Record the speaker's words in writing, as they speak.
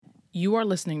You are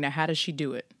listening to How Does She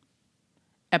Do It?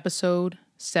 Episode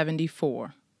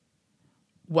 74.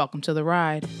 Welcome to the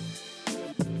ride.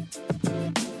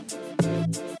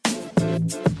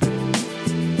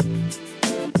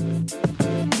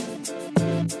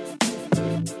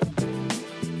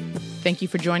 Thank you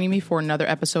for joining me for another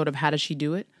episode of How Does She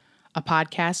Do It? A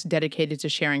podcast dedicated to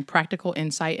sharing practical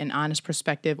insight and honest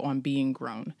perspective on being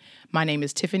grown. My name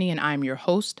is Tiffany and I'm your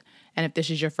host. And if this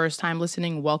is your first time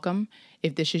listening, welcome.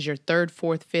 If this is your third,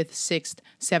 fourth, fifth, sixth,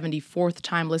 74th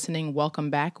time listening, welcome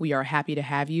back. We are happy to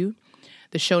have you.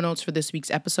 The show notes for this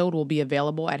week's episode will be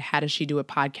available at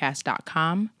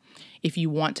howdoesshedoitpodcast.com. If you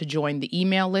want to join the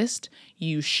email list,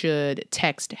 you should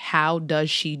text "How does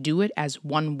she do it" as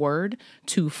one word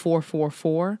to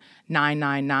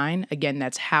 444-999. Again,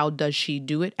 that's "How does she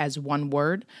do it" as one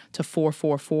word to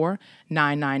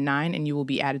 444-999, and you will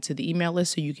be added to the email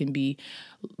list so you can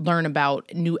learn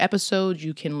about new episodes.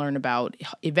 You can learn about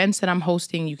events that I'm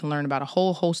hosting. You can learn about a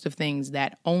whole host of things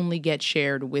that only get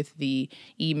shared with the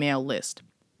email list.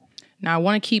 Now, I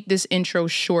want to keep this intro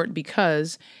short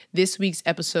because this week's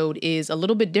episode is a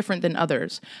little bit different than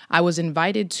others. I was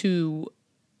invited to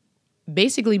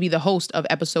basically be the host of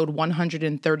episode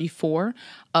 134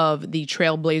 of the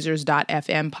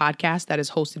Trailblazers.fm podcast that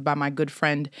is hosted by my good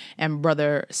friend and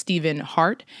brother Stephen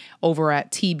Hart over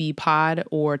at TB Pod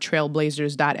or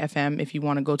Trailblazers.fm if you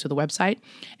want to go to the website.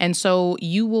 And so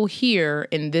you will hear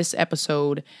in this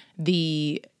episode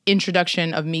the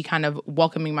introduction of me kind of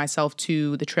welcoming myself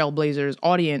to the Trailblazers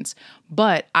audience,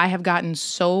 but I have gotten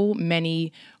so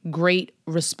many great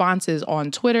responses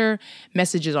on Twitter,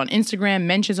 messages on Instagram,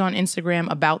 mentions on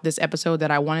Instagram about this episode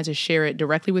that I wanted to share it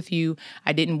directly with you.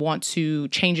 I didn't want to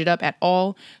change it up at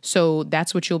all, so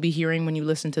that's what you'll be hearing when you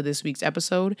listen to this week's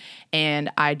episode,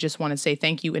 and I just want to say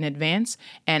thank you in advance,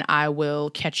 and I will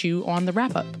catch you on the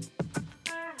wrap-up.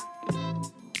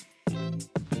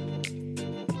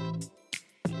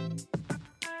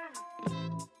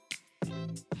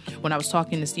 When I was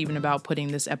talking to Stephen about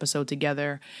putting this episode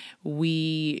together,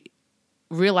 we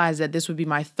realized that this would be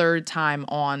my third time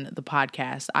on the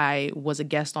podcast. I was a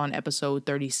guest on episode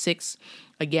 36,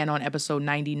 again on episode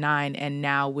 99, and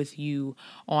now with you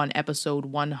on episode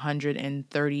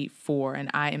 134. And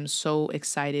I am so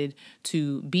excited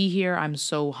to be here. I'm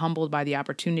so humbled by the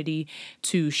opportunity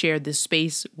to share this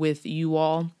space with you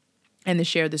all, and to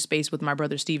share this space with my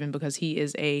brother Stephen, because he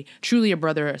is truly a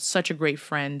brother, such a great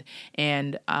friend,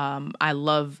 and I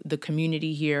love the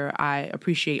community here. I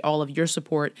appreciate all of your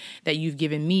support that you've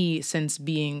given me since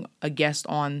being a guest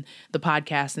on the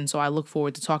podcast, and so I look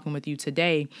forward to talking with you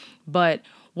today. But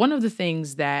one of the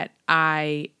things that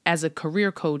I, as a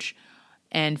career coach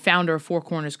and founder of Four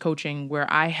Corners Coaching, where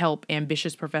I help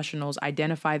ambitious professionals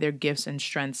identify their gifts and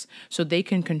strengths so they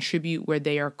can contribute where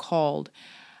they are called,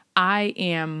 I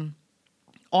am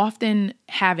often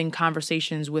having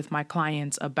conversations with my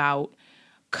clients about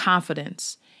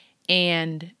confidence.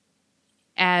 And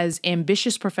as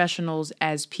ambitious professionals,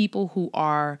 as people who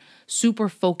are super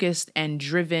focused and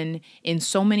driven in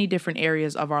so many different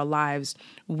areas of our lives,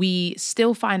 we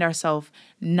still find ourselves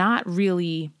not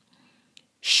really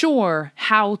sure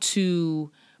how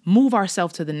to move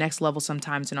ourselves to the next level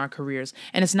sometimes in our careers.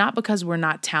 And it's not because we're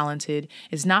not talented.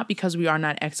 It's not because we are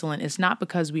not excellent. It's not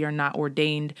because we are not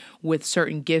ordained with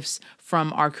certain gifts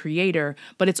from our Creator,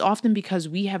 but it's often because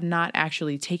we have not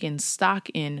actually taken stock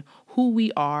in who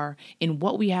we are, in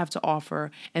what we have to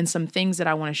offer, and some things that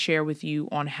I want to share with you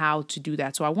on how to do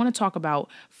that. So I want to talk about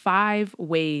 5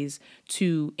 ways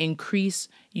to increase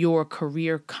your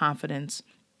career confidence.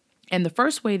 And the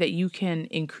first way that you can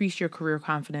increase your career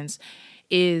confidence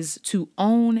is to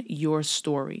own your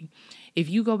story. If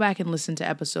you go back and listen to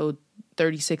episode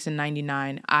 36 and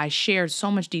 99, I shared so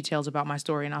much details about my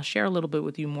story, and I'll share a little bit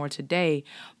with you more today.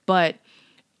 But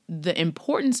the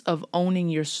importance of owning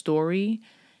your story,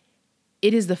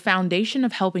 it is the foundation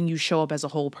of helping you show up as a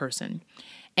whole person.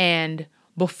 And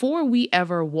before we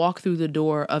ever walk through the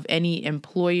door of any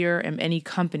employer and any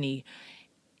company,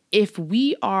 if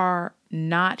we are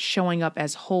not showing up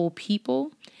as whole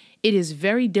people, it is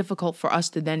very difficult for us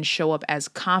to then show up as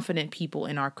confident people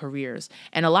in our careers.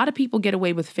 And a lot of people get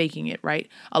away with faking it, right?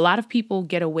 A lot of people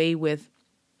get away with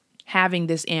having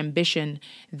this ambition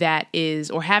that is,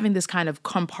 or having this kind of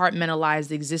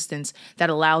compartmentalized existence that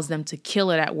allows them to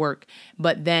kill it at work,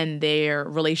 but then their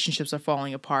relationships are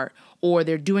falling apart, or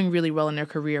they're doing really well in their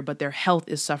career, but their health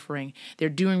is suffering. They're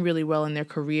doing really well in their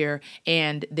career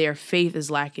and their faith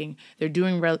is lacking. They're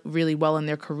doing really well in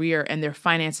their career and their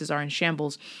finances are in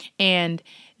shambles. And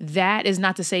that is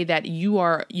not to say that you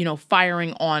are,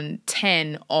 firing on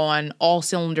 10 on all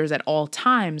cylinders at all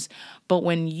times, but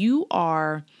when you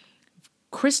are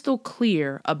crystal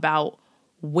clear about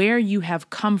where you have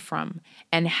come from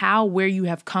and how where you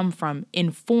have come from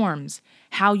informs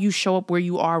how you show up where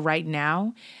you are right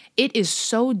now, it is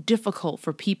so difficult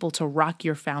for people to rock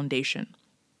your foundation.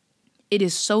 It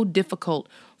is so difficult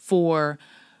for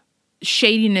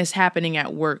shadiness happening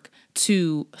at work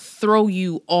to throw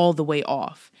you all the way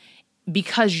off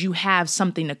because you have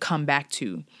something to come back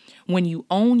to. When you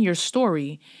own your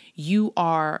story, you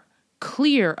are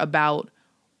clear about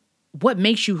what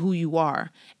makes you who you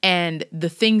are and the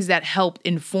things that help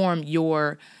inform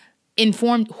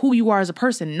who you are as a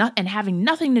person, and having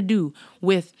nothing to do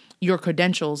with your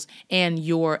credentials and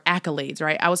your accolades,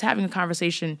 right? I was having a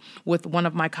conversation with one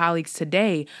of my colleagues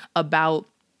today about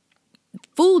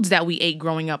foods that we ate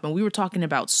growing up, and we were talking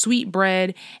about sweet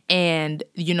bread and,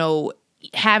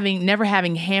 never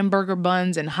having hamburger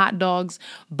buns and hot dogs,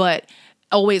 but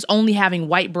always only having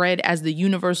white bread as the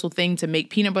universal thing to make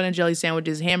peanut butter and jelly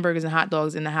sandwiches, hamburgers, and hot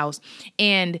dogs in the house.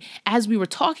 And as we were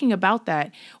talking about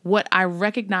that, what I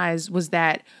recognized was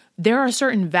that there are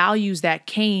certain values that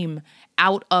came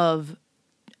out of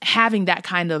having that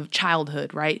kind of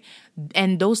childhood, right?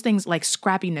 And those things like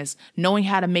scrappiness, knowing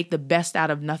how to make the best out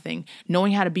of nothing,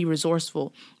 knowing how to be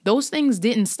resourceful, those things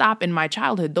didn't stop in my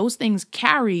childhood. Those things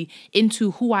carry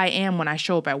into who I am when I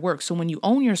show up at work. So when you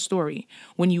own your story,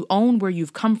 when you own where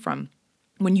you've come from,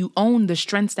 when you own the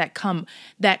strengths that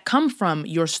come from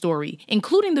your story,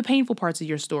 including the painful parts of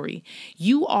your story,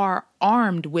 you are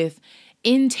armed with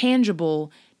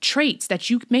intangible traits that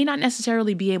you may not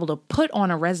necessarily be able to put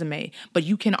on a resume, but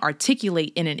you can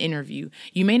articulate in an interview.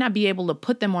 You may not be able to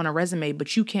put them on a resume, but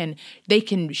they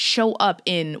can show up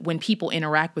when people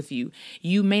interact with you.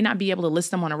 You may not be able to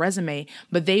list them on a resume,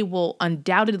 but they will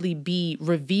undoubtedly be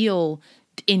revealed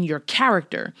in your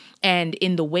character and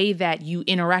in the way that you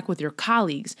interact with your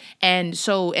colleagues. And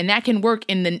that can work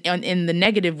in the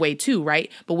negative way too,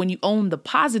 right? But when you own the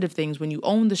positive things, when you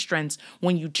own the strengths,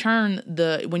 when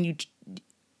you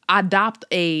adopt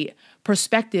a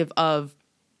perspective of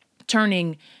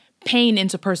turning pain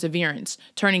into perseverance,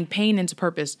 turning pain into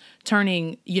purpose,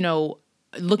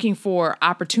 looking for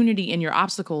opportunity in your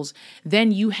obstacles,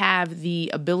 then you have the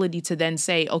ability to then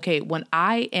say, okay, when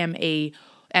I am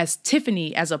as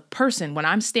Tiffany, as a person, when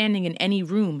I'm standing in any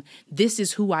room, this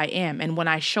is who I am. And when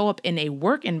I show up in a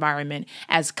work environment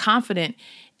as confident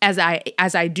as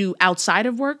I do outside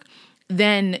of work,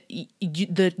 then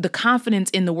the confidence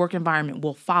in the work environment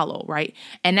will follow, right?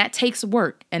 And that takes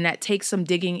work, and that takes some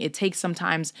digging. It takes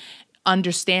sometimes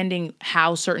understanding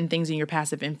how certain things in your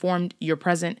past have informed your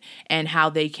present and how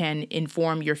they can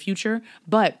inform your future.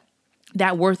 But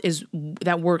that work is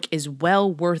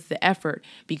well worth the effort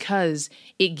because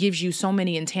it gives you so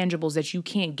many intangibles that you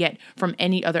can't get from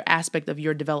any other aspect of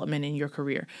your development in your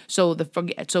career. So just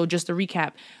to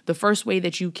recap, the first way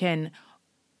that you can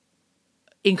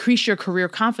increase your career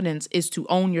confidence is to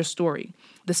own your story.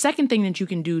 The second thing that you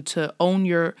can do to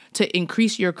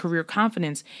increase your career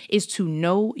confidence is to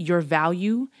know your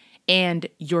value and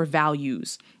your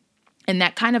values. And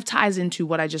that kind of ties into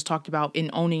what I just talked about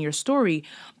in owning your story.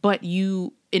 But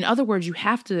in other words, you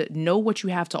have to know what you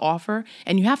have to offer,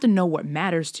 and you have to know what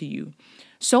matters to you.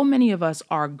 So many of us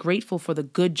are grateful for the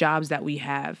good jobs that we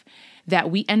have, that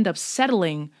we end up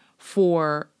settling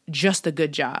for just a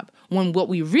good job, when what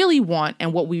we really want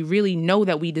and what we really know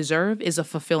that we deserve is a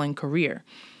fulfilling career.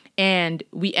 And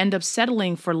we end up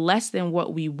settling for less than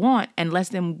what we want and less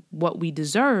than what we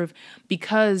deserve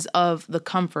because of the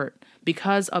comfort,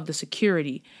 because of the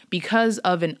security, because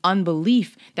of an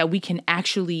unbelief that we can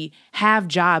actually have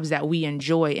jobs that we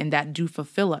enjoy and that do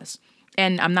fulfill us.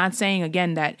 And I'm not saying,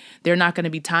 again, that there are not going to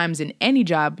be times in any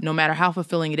job, no matter how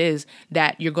fulfilling it is,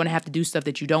 that you're going to have to do stuff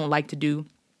that you don't like to do.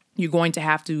 You're going to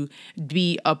have to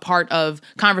be a part of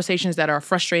conversations that are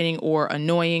frustrating or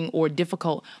annoying or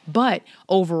difficult. But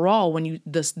overall, when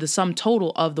the sum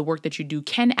total of the work that you do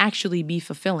can actually be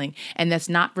fulfilling. And that's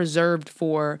not reserved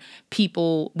for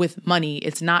people with money.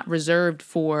 It's not reserved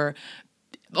for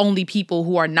only people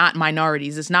who are not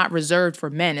minorities. It's not reserved for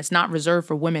men. It's not reserved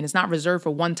for women. It's not reserved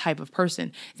for one type of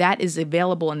person. That is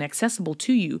available and accessible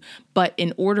to you. But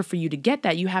in order for you to get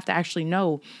that, you have to actually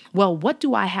know, well, what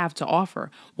do I have to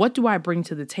offer? What do I bring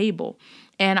to the table?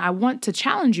 And I want to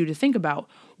challenge you to think about,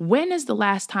 when is the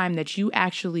last time that you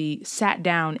actually sat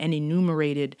down and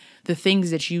enumerated the things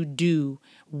that you do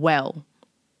well?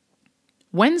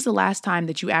 When's the last time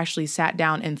that you actually sat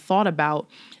down and thought about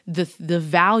the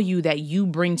value that you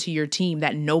bring to your team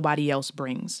that nobody else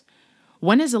brings?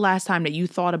 When is the last time that you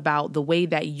thought about the way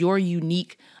that your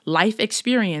unique life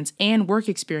experience and work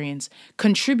experience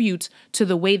contributes to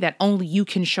the way that only you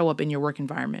can show up in your work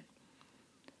environment?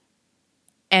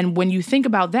 And when you think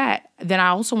about that, then I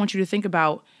also want you to think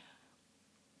about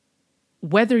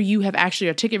whether you have actually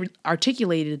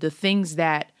articulated the things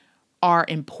that are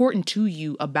important to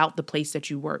you about the place that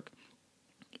you work.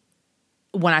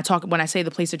 When I say the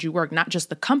place that you work, not just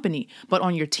the company, but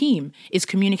on your team, is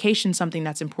communication something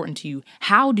that's important to you?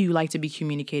 How do you like to be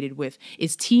communicated with?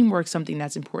 Is teamwork something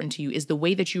that's important to you? Is the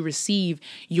way that you receive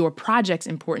your projects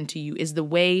important to you? Is the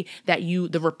way that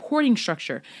the reporting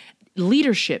structure,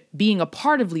 leadership, being a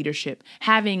part of leadership,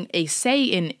 having a say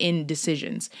in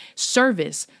decisions,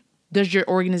 service? Does your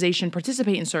organization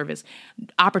participate in service?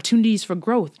 Opportunities for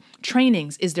growth,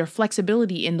 trainings? Is there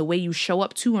flexibility in the way you show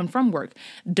up to and from work?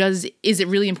 Is it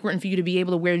really important for you to be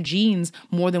able to wear jeans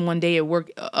more than one day at work,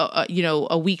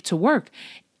 a week to work?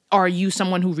 Are you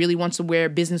someone who really wants to wear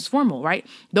business formal, right?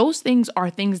 Those things are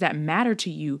things that matter to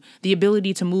you. The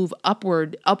ability to move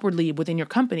upwardly within your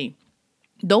company.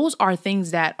 Those are things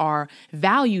that are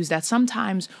values that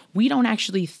sometimes we don't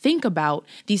actually think about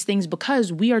these things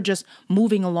because we are just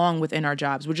moving along within our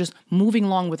jobs. We're just moving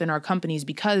along within our companies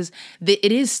because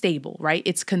it is stable, right?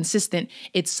 It's consistent.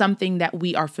 It's something that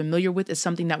we are familiar with. It's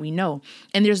something that we know.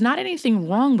 And there's not anything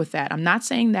wrong with that. I'm not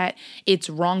saying that it's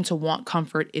wrong to want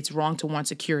comfort. It's wrong to want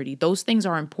security. Those things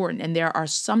are important. And there are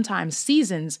sometimes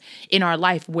seasons in our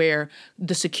life where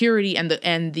the security and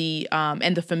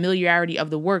the familiarity of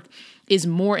the work is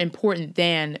more important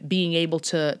than being able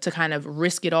to kind of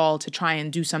risk it all to try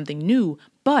and do something new.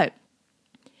 But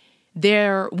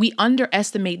we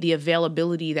underestimate the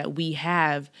availability that we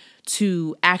have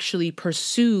to actually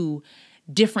pursue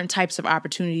different types of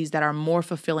opportunities that are more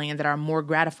fulfilling and that are more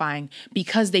gratifying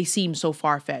because they seem so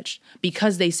far-fetched,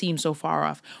 because they seem so far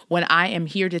off. When I am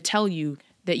here to tell you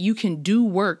that you can do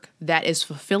work that is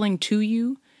fulfilling to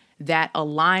you, that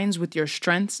aligns with your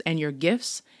strengths and your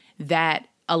gifts, that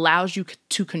allows you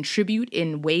to contribute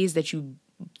in ways that you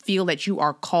feel that you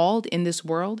are called in this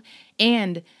world,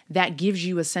 and that gives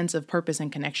you a sense of purpose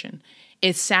and connection.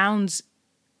 It sounds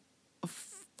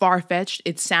far-fetched.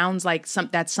 It sounds like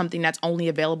that's something that's only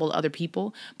available to other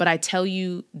people, but I tell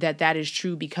you that is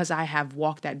true because I have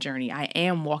walked that journey. I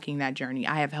am walking that journey.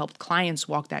 I have helped clients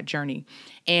walk that journey.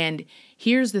 And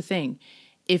here's the thing.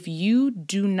 If you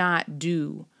do not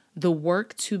do the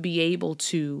work to be able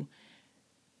to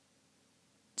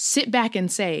sit back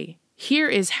and say, here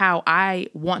is how I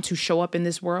want to show up in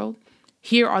this world.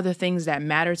 Here are the things that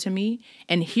matter to me.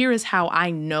 And here is how I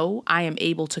know I am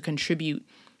able to contribute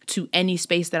to any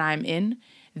space that I'm in.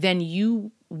 Then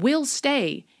you will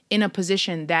stay in a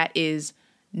position that is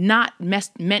not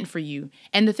meant for you.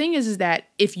 And the thing is that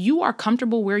if you are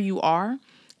comfortable where you are,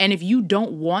 and if you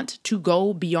don't want to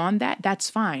go beyond that, that's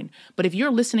fine. But if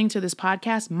you're listening to this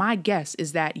podcast, my guess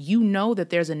is that you know that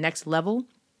there's a next level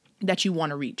that you want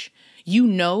to reach. You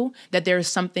know that there is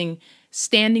something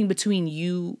standing between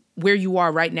you, where you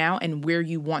are right now, and where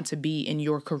you want to be in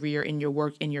your career, in your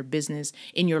work, in your business,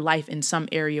 in your life, in some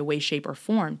area, way, shape, or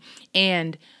form.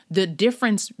 And the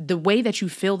difference, the way that you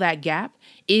fill that gap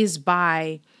is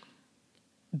by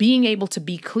being able to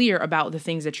be clear about the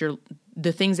things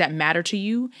that matter to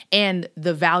you and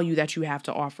the value that you have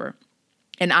to offer.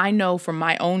 And I know from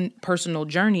my own personal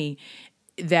journey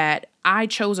that I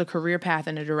chose a career path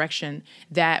in a direction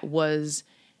that was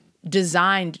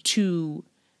designed to,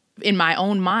 in my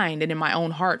own mind and in my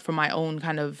own heart, for my own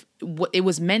kind of, it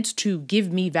was meant to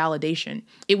give me validation.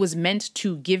 It was meant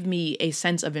to give me a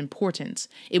sense of importance.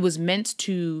 It was meant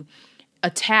to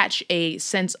attach a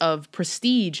sense of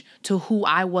prestige to who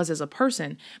I was as a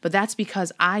person. But that's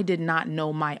because I did not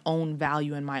know my own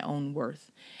value and my own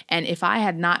worth. And if I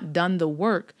had not done the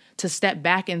work to step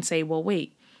back and say, well,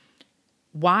 wait,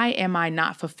 why am I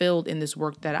not fulfilled in this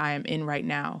work that I am in right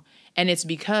now? And it's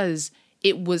because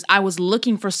I was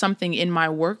looking for something in my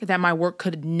work that my work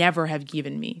could never have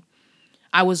given me.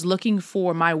 I was looking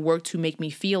for my work to make me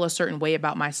feel a certain way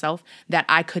about myself that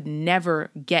I could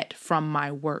never get from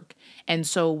my work. And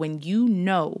so when you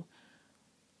know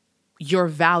your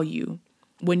value,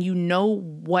 when you know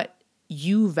what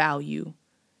you value,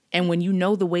 and when you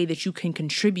know the way that you can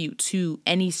contribute to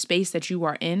any space that you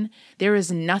are in, there is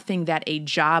nothing that a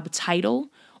job title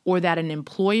or that an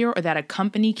employer or that a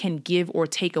company can give or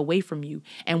take away from you.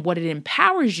 And what it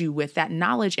empowers you with, that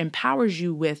knowledge empowers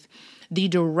you with the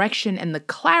direction and the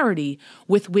clarity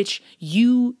with which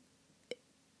you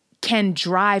can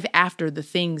drive after the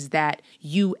things that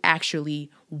you actually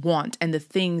want and the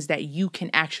things that you can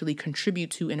actually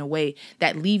contribute to in a way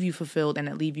that leave you fulfilled and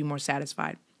that leave you more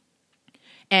satisfied.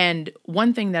 And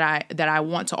one thing that I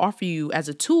want to offer you as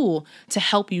a tool to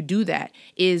help you do that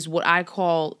is what I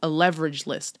call a leverage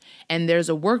list. And there's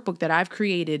a workbook that I've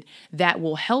created that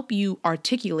will help you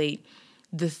articulate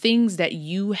the things that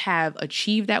you have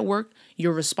achieved at work,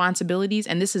 your responsibilities.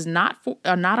 And this is not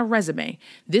a resume.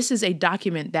 This is a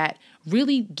document that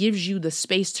really gives you the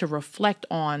space to reflect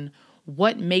on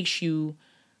what makes you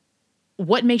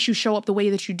show up the way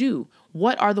that you do.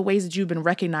 What are the ways that you've been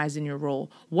recognized in your role?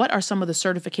 What are some of the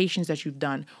certifications that you've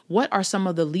done? What are some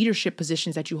of the leadership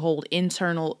positions that you hold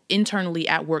internally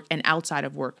at work and outside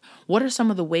of work? What are some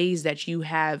of the ways that you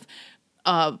have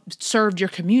served your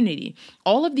community?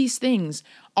 All of these things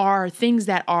are things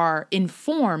that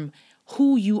inform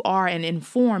who you are and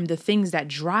inform the things that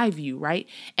drive you, right?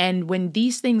 And when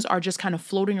these things are just kind of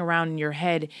floating around in your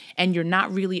head and you're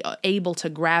not really able to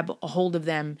grab a hold of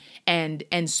them and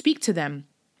speak to them,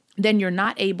 then you're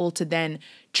not able to then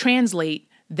translate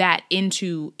that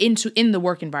into the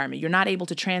work environment. You're not able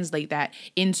to translate that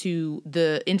into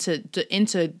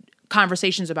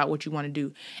conversations about what you want to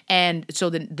do. And so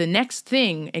the next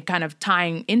thing, it kind of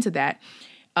tying into that,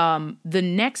 the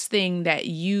next thing that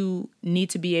you need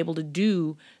to be able to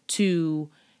do to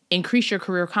increase your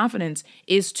career confidence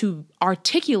is to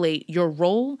articulate your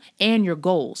role and your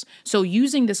goals. So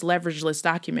using this leverage list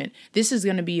document, this is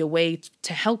going to be a way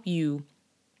to help you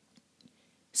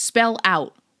spell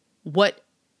out what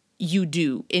you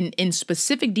do in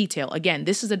specific detail. Again,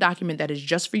 this is a document that is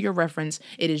just for your reference.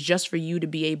 It is just for you to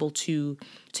be able to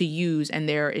use, and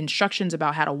there are instructions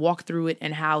about how to walk through it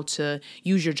and how to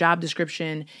use your job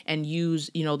description and use,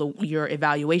 your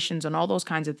evaluations and all those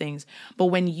kinds of things. But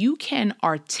when you can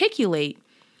articulate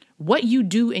what you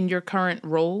do in your current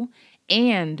role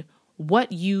and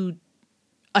what you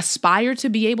aspire to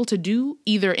be able to do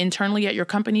either internally at your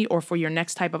company or for your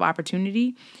next type of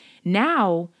opportunity,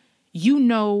 now you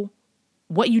know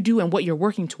what you do and what you're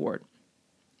working toward.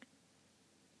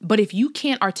 But if you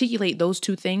can't articulate those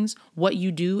two things, what you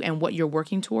do and what you're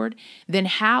working toward, then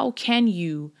how can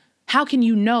you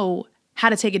know how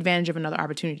to take advantage of another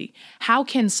opportunity? How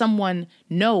can someone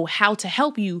know how to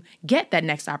help you get that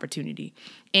next opportunity?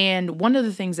 And one of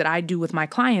the things that I do with my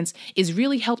clients is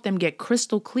really help them get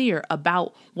crystal clear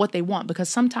about what they want. Because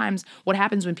sometimes what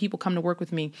happens when people come to work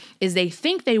with me is they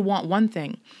think they want one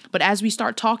thing. But as we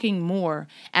start talking more,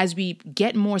 as we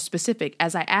get more specific,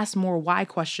 as I ask more why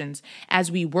questions, as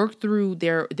we work through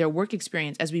their work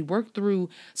experience, as we work through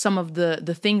some of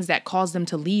the things that cause them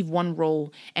to leave one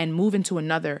role and move into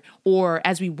another, or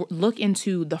as we look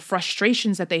into the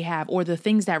frustrations that they have or the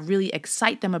things that really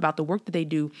excite them about the work that they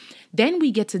do, then we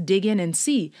get to dig in and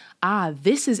see,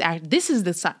 this is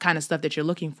the kind of stuff that you're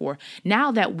looking for.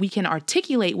 Now that we can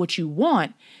articulate what you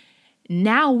want,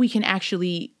 now we can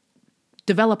actually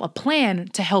develop a plan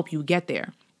to help you get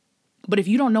there. But if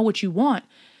you don't know what you want,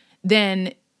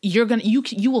 then you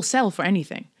will settle for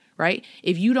anything, right?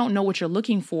 If you don't know what you're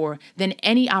looking for, then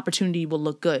any opportunity will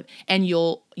look good, and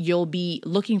you'll be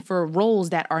looking for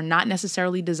roles that are not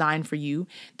necessarily designed for you,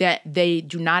 that they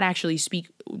do not actually speak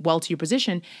well to your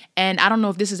position. And I don't know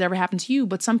if this has ever happened to you,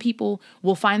 but some people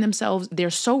will find themselves, they're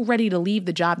so ready to leave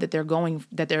the job that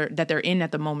they're in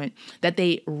at the moment, that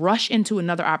they rush into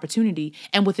another opportunity,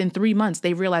 and within 3 months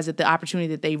they realize that the opportunity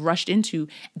that they rushed into,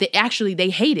 they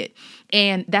hate it.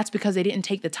 And that's because they didn't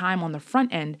take the time on the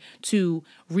front end to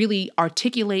really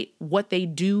articulate what they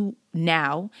do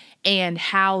now and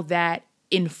how that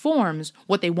informs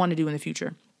what they want to do in the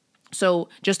future. So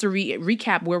just to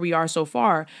recap where we are so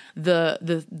far,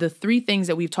 the three things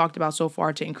that we've talked about so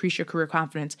far to increase your career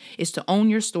confidence is to own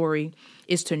your story,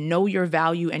 is to know your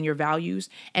value and your values,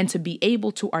 and to be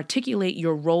able to articulate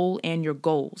your role and your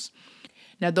goals.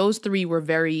 Now, those three were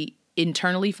very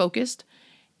internally focused,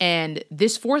 and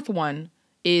this fourth one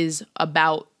is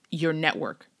about your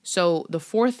network. So the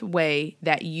fourth way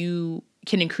that you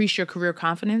can increase your career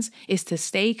confidence is to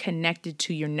stay connected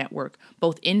to your network,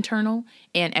 both internal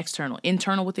and external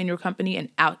within your company and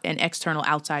external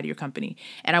outside of your company.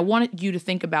 And I wanted you to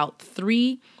think about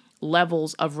 3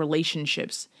 levels of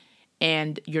relationships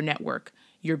and your network: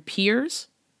 your peers,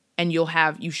 and you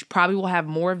probably will have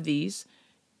more of these.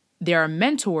 There are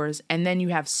mentors, and then you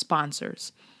have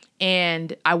sponsors.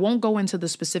 And I won't go into the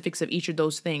specifics of each of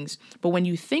those things, but when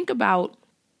you think about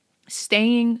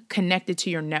staying connected to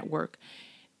your network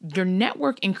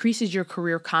increases your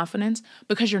career confidence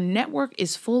because your network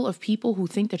is full of people who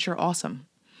think that you're awesome.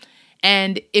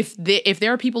 And if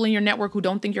there are people in your network who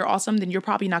don't think you're awesome, then you're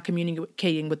probably not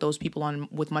communicating with those people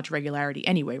with much regularity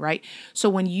anyway, right? So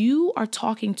when you are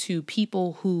talking to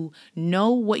people who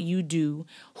know what you do,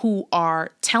 who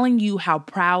are telling you how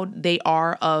proud they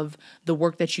are of the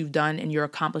work that you've done and your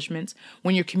accomplishments,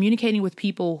 when you're communicating with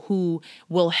people who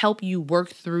will help you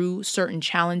work through certain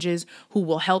challenges, who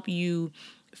will help you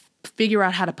figure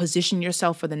out how to position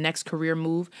yourself for the next career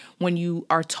move, when you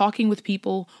are talking with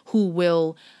people who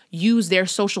will use their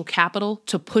social capital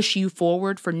to push you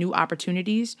forward for new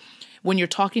opportunities, when you're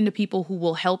talking to people who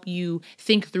will help you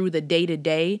think through the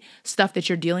day-to-day stuff that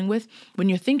you're dealing with, when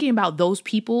you're thinking about those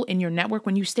people in your network,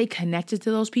 when you stay connected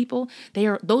to those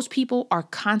people are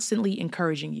constantly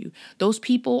encouraging you. Those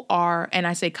people are, and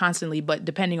I say constantly, but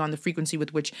depending on the frequency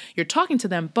with which you're talking to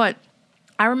them, but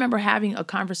I remember having a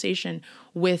conversation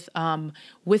with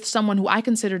someone who I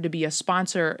consider to be a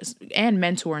sponsor and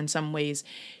mentor in some ways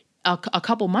a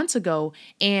couple months ago,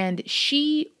 and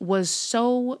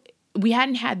we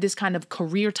hadn't had this kind of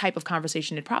career type of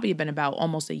conversation. It probably had been about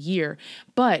almost a year,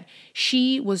 but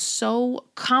she was so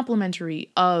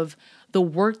complimentary of the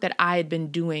work that I had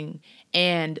been doing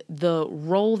and the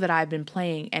role that I've been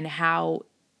playing and how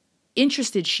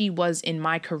interested she was in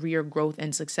my career growth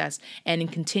and success and in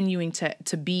continuing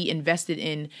to be invested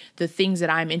in the things that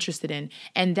I'm interested in.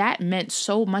 And that meant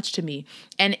so much to me.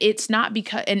 And it's not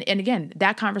because, and again,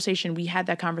 we had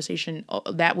that conversation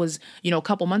that was, a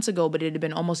couple months ago, but it had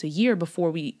been almost a year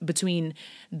between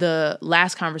the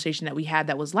last conversation that we had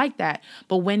that was like that.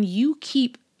 But when you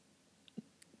keep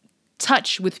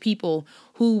touch with people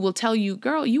who will tell you,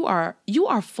 girl, you are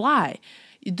fly.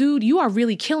 Dude, you are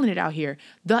really killing it out here.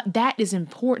 That is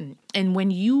important. And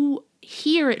when you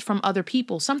hear it from other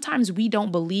people, sometimes we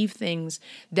don't believe things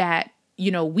that,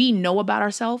 we know about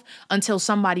ourselves until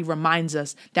somebody reminds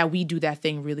us that we do that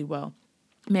thing really well.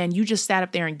 Man, you just sat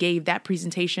up there and gave that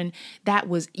presentation. That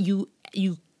was you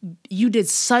did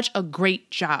such a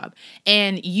great job,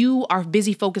 and you are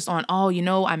busy focused on,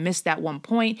 I missed that one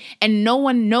point, and no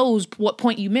one knows what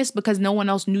point you missed because no one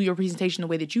else knew your presentation the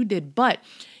way that you did. But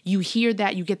you hear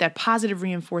that, you get that positive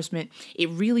reinforcement. It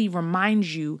really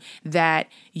reminds you that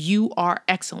you are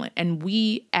excellent. And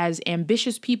we, as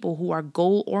ambitious people who are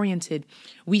goal oriented,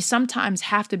 we sometimes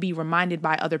have to be reminded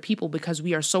by other people because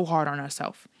we are so hard on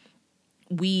ourselves.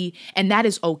 And that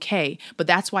is okay, but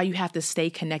that's why you have to stay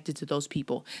connected to those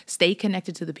people. Stay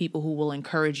connected to the people who will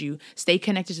encourage you. Stay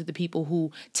connected to the people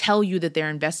who tell you that they're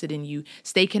invested in you.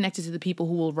 Stay connected to the people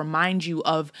who will remind you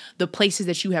of the places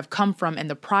that you have come from and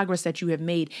the progress that you have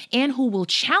made, and who will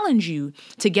challenge you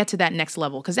to get to that next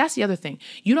level. Because that's the other thing.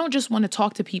 You don't just want to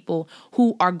talk to people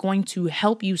who are going to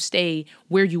help you stay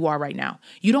where you are right now.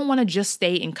 You don't want to just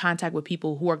stay in contact with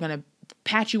people who are going to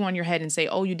pat you on your head and say,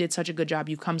 oh, you did such a good job.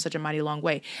 You've come such a mighty long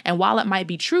way. And while it might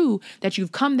be true that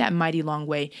you've come that mighty long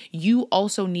way, you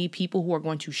also need people who are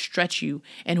going to stretch you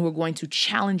and who are going to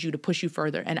challenge you to push you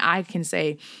further. And I can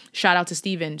say, shout out to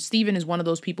Steven. Steven is one of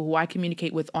those people who I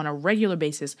communicate with on a regular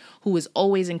basis, who is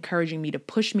always encouraging me to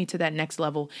push me to that next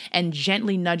level and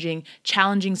gently nudging,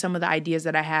 challenging some of the ideas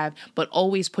that I have, but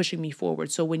always pushing me forward.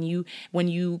 So when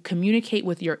you communicate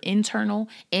with your internal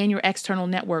and your external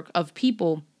network of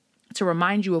people to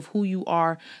remind you of who you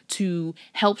are, to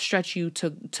help stretch you,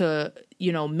 to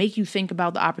make you think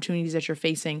about the opportunities that you're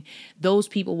facing, those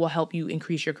people will help you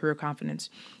increase your career confidence.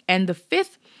 And the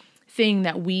fifth thing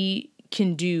that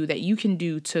you can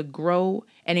do to grow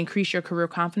and increase your career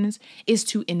confidence is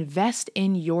to invest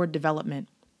in your development.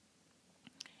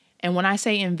 And when I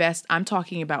say invest, I'm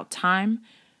talking about time,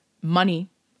 money,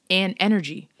 and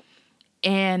energy.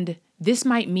 And this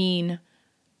might mean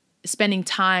spending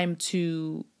time,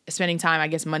 I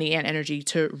guess, money and energy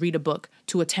to read a book,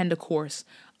 to attend a course,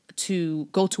 to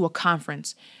go to a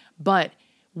conference. But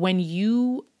when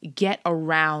you get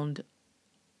around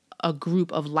a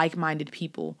group of like-minded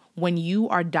people, when you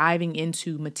are diving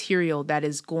into material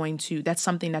that's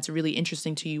something that's really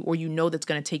interesting to you, or that's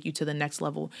going to take you to the next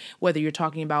level, whether you're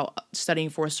talking about studying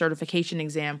for a certification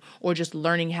exam or just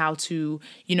learning how to,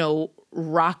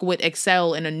 rock with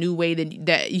Excel in a new way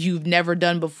that you've never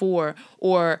done before,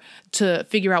 or to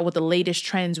figure out what the latest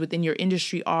trends within your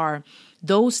industry are,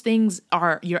 those things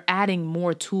you're adding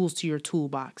more tools to your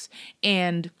toolbox.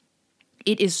 And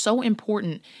it is so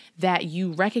important that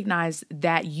you recognize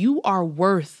that you are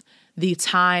worth the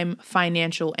time,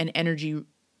 financial, and energy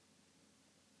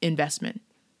investment.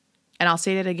 And I'll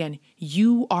say that again.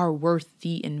 You are worth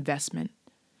the investment.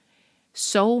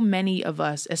 So many of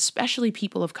us, especially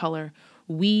people of color,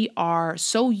 we are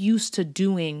so used to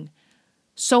doing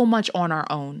so much on our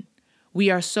own. We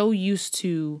are so used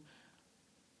to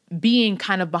being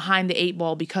kind of behind the eight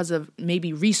ball because of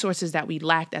maybe resources that we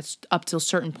lacked up till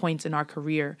certain points in our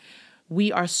career.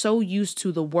 We are so used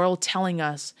to the world telling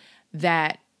us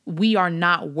that we are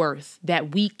not worth,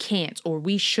 that we can't, or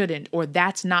we shouldn't, or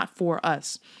that's not for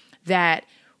us, that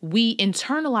we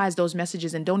internalize those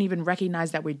messages and don't even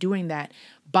recognize that we're doing that.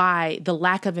 by the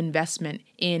lack of investment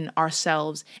in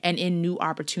ourselves and in new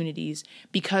opportunities,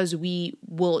 because we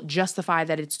will justify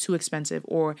that it's too expensive,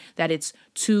 or that it's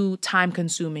too time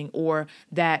consuming, or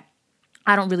that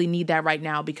I don't really need that right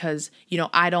now because,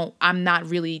 I'm not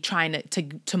really trying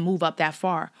to move up that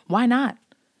far. Why not?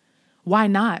 Why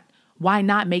not? Why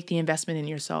not make the investment in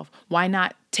yourself? Why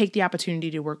not take the opportunity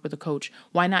to work with a coach?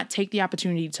 Why not take the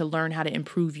opportunity to learn how to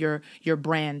improve your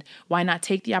brand? Why not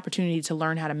take the opportunity to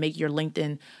learn how to make your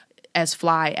LinkedIn as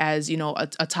fly as,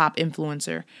 a top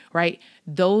influencer, right?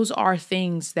 Those are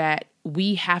things that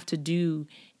we have to do,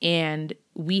 and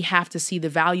we have to see the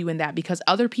value in that, because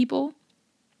other people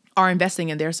are investing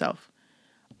in their self.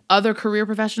 Other career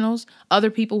professionals, other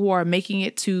people who are making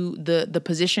it to the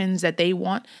positions that they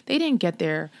want, they didn't get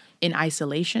there in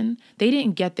isolation. They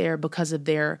didn't get there because of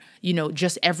their,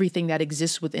 just everything that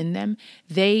exists within them.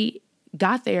 They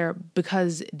got there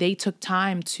because they took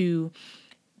time to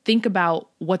think about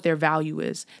what their value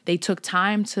is. They took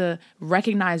time to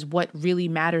recognize what really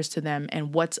matters to them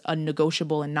and what's a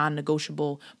negotiable and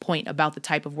non-negotiable point about the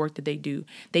type of work that they do.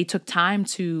 They took time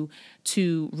to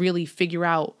really figure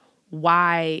out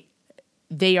why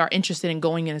they are interested in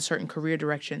going in a certain career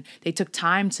direction. They took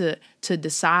time to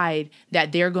decide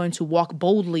that they're going to walk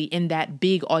boldly in that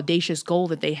big, audacious goal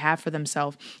that they have for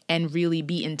themselves, and really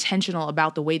be intentional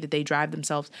about the way that they drive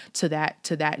themselves to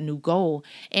that new goal.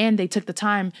 And they took the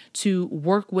time to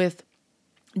work with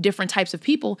different types of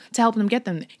people to help them get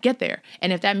there.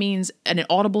 And if that means an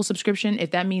Audible subscription,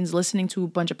 if that means listening to a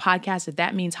bunch of podcasts, if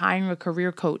that means hiring a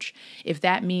career coach, if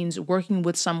that means working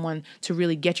with someone to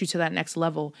really get you to that next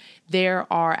level, there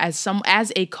are, as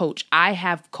a coach, I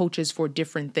have coaches for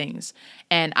different things.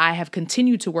 And I have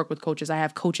continued to work with coaches. I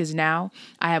have coaches now.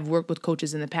 I have worked with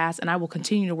coaches in the past, and I will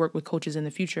continue to work with coaches in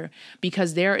the future,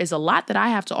 because there is a lot that I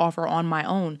have to offer on my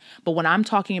own. But when I'm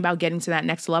talking about getting to that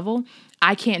next level,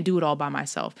 I can't do it all by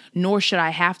myself, nor should I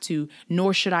have to,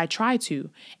 nor should I try to.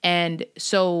 And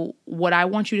so what I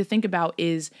want you to think about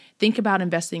is think about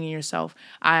investing in yourself.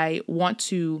 I want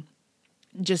to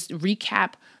just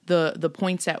recap the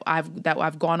points that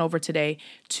I've gone over today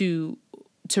to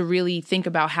really think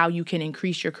about how you can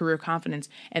increase your career confidence.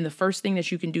 And the first thing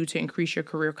that you can do to increase your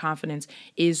career confidence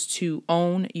is to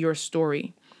own your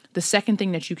story. The second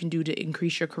thing that you can do to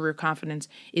increase your career confidence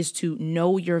is to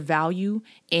know your value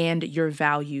and your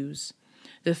values.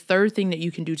 The third thing that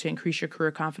you can do to increase your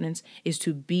career confidence is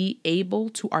to be able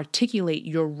to articulate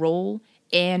your role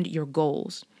and your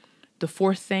goals. The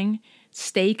fourth thing,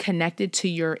 stay connected to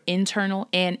your internal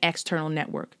and external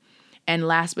network. And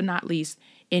last but not least,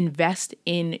 invest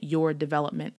in your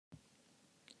development.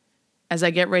 As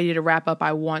I get ready to wrap up,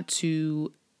 I want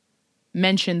to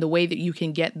mention the way that you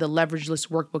can get the Leverage List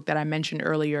workbook that I mentioned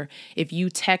earlier. If you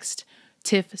text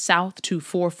TIFF South to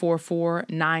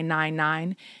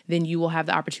 444-999, then you will have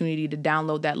the opportunity to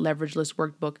download that Leverage List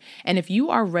workbook. And if you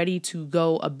are ready to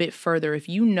go a bit further, if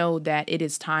you know that it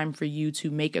is time for you to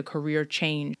make a career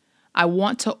change, I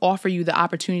want to offer you the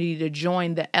opportunity to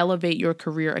join the Elevate Your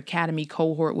Career Academy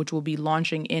cohort, which will be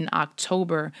launching in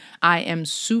October. I am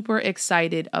super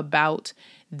excited about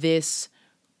this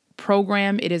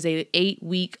program. It is an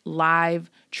 8-week live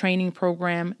training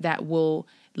program that will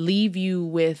leave you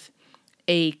with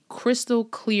a crystal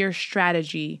clear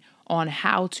strategy on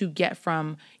how to get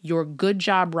from your good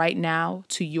job right now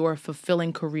to your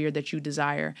fulfilling career that you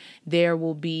desire. There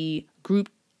will be group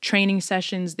training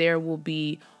sessions. There will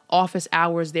be office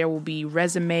hours. There will be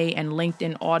resume and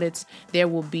LinkedIn audits. There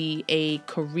will be a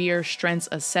career strengths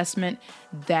assessment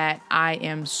that I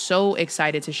am so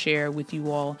excited to share with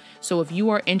you all. So if you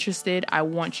are interested, I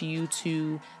want you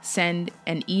to send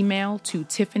an email to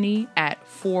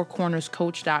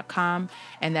Tiffany@fourcornerscoach.com,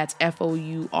 and that's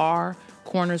FOUR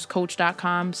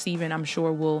cornerscoach.com. Steven, I'm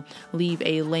sure, will leave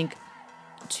a link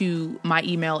to my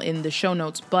email in the show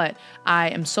notes, but I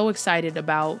am so excited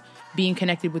about being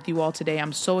connected with you all today.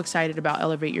 I'm so excited about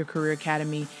Elevate Your Career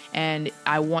Academy, and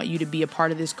I want you to be a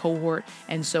part of this cohort.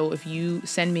 And so if you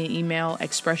send me an email,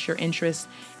 express your interest,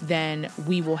 then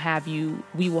we will have you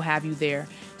there.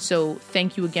 So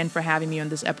thank you again for having me on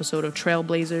this episode of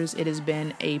Trailblazers. It has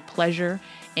been a pleasure.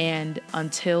 And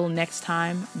until next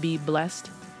time, be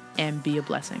blessed and be a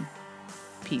blessing.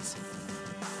 Peace.